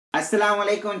Assalamu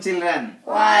alaikum, children.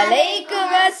 Wa alaikum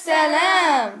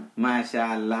assalam.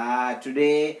 MashaAllah.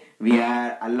 Today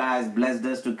Allah has blessed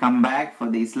us to come back for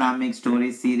the Islamic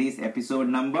story series episode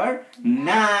number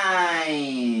 9.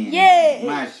 Yay!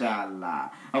 MashaAllah.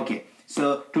 Okay,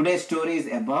 so today's story is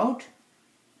about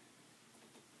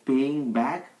paying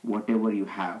back whatever you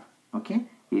have. Okay,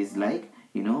 is like,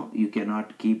 you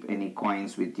cannot keep any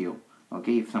coins with you.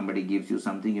 Okay, if somebody gives you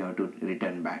something, you have to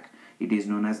return back. It is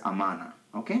known as amana.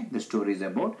 Okay, the story is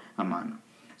about amana.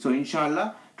 So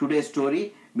inshallah, today's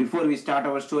story, before we start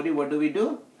our story, what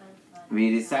do?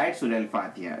 We recite Surah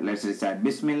Al-Fatiha. Let's recite.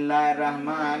 Bismillahir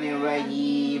Rahmanir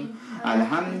Rahim.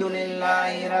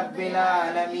 Alhamdulillahi Rabbil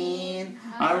Alameen.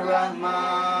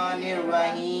 Ar-Rahmanir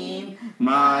Rahim.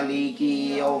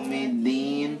 Maliki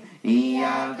Yawmiddin.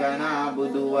 Iyyaka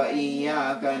na'budu wa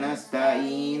iyyaka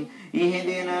nasta'in.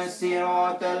 اهدنا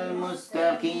الصراط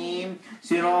المستقيم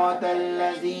صراط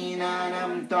الذين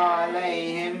أنعمت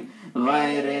عليهم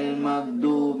غير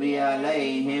المغضوب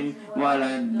عليهم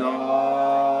ولا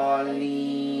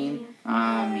الضالين.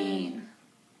 Ameen.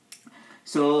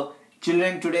 So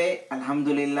children, today,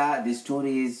 alhamdulillah, this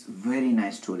story is very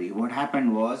nice story. What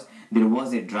happened was, there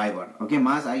was a driver. Okay,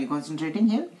 Maz, are you concentrating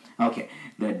here? Okay,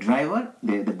 the driver,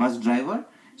 the bus driver,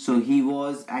 so he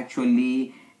was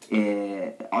actually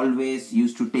always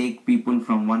used to take people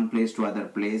from one place to other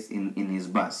place in his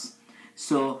bus.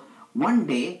 So one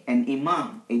day, a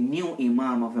new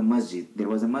imam of a masjid, there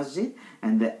was a masjid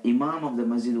and the imam of the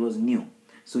masjid was new.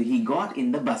 So he got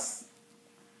in the bus.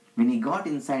 When he got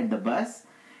inside the bus,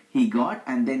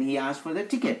 and then he asked for the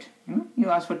ticket. You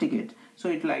asked for ticket. So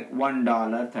it's like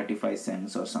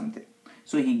 $1.35 or something.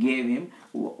 So he gave him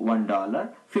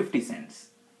 $1.50.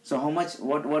 So how much,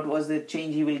 what was the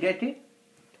change he will get it?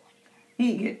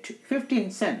 He get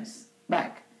 15 cents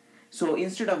back. So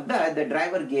instead of that, the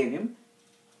driver gave him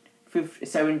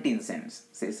 17 cents.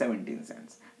 Say 17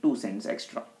 cents. 2 cents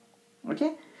extra.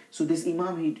 Okay? So this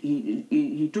imam,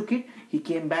 he took it. He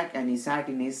came back and he sat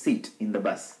in his seat in the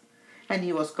bus. And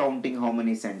he was counting how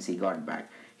many cents he got back.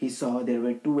 He saw there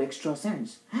were 2 extra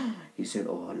cents. He said,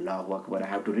 oh Allahu Akbar, I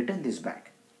have to return this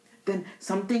back. Then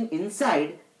something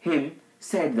inside him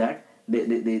said that,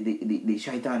 the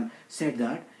shaitan said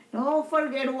that, no,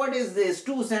 forget, what is this?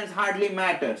 2 cents hardly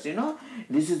matters,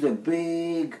 This is the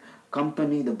big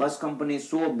company, the bus company is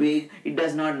so big, it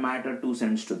does not matter 2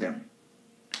 cents to them.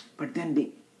 But then the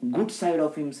good side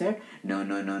of him said, no,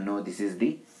 this is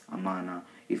the amana.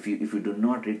 If you do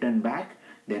not return back,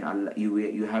 then Allah,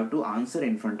 you have to answer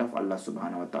in front of Allah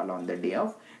subhanahu wa ta'ala on the day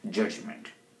of judgment.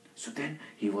 So then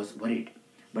he was worried.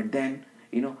 But then,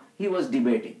 he was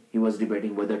debating. He was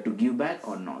debating whether to give back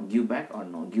or no, give back or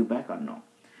no, give back or no.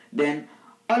 Then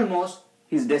almost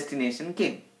his destination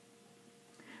came.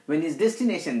 When his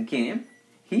destination came,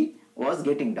 he was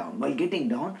getting down. While getting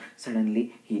down,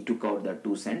 suddenly he took out the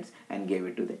 2 cents and gave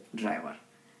it to the driver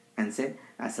and said,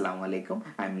 Assalamu alaikum,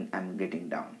 I'm getting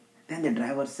down. Then the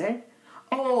driver said,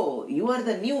 oh, you are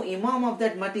the new imam of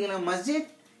that particular masjid?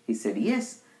 He said,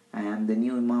 yes, I am the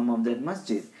new imam of that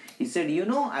masjid. He said,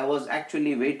 I was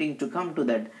actually waiting to come to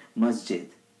that masjid,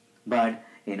 but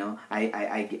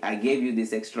I gave you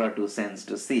this extra 2 cents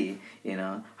to see,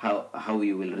 how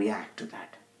you will react to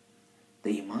that.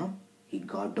 The imam, he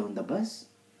got down the bus.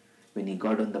 When he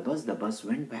got on the bus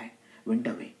went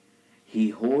away. He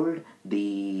hold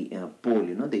the pole,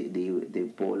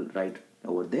 the pole right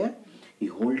over there. He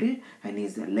hold it and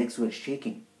his legs were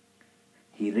shaking.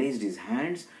 He raised his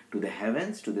hands to the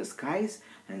heavens, to the skies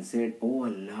and said, oh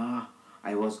Allah,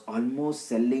 I was almost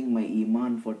selling my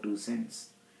Iman for 2 cents.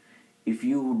 If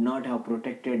you would not have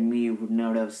protected me, you would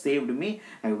not have saved me,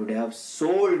 I would have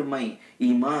sold my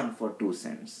Iman for 2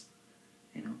 cents.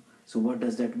 So what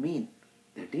does that mean?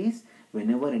 That is,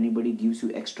 whenever anybody gives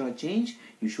you extra change,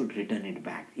 you should return it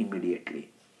back immediately.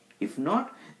 If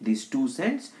not, these 2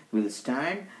 cents will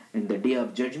stand in the day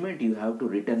of judgment. You have to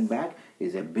return back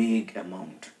is a big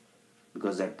amount.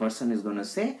 Because that person is going to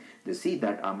say, see,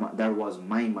 that was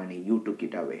my money, you took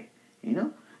it away.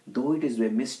 Though it is a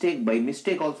mistake, by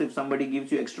mistake also if somebody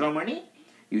gives you extra money,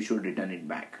 you should return it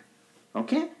back.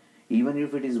 Okay? Even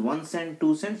if it is 1 cent,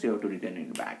 2 cents, you have to return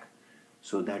it back.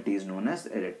 So that is known as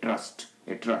a trust.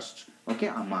 Okay?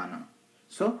 Amana.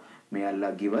 So may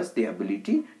Allah give us the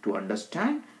ability to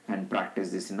understand and practice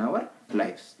this in our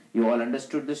lives. You all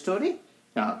understood the story?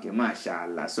 Okay,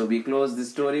 mashallah. So we close the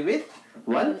story with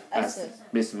Wal Asr.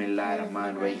 Bismillahir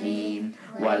Rahmanir Rahim.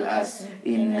 Wal Asr.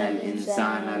 Innal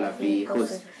insana lafi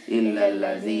khusr. Illa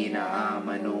alladhina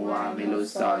amanu wa amilu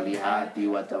salihati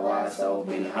wa tawasaw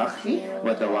bil haqqi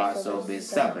wa tawasaw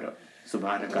bis sabr.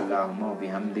 सुब्हानकल्लाहुम्मा व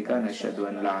बिहम्दिका नशहदु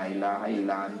अन ला इलाहा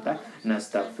इल्ला अंता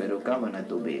नस्तगफिरुका व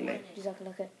नतूबु इलैक।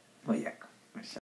 जज़ाकल्लाह खैर। वयक।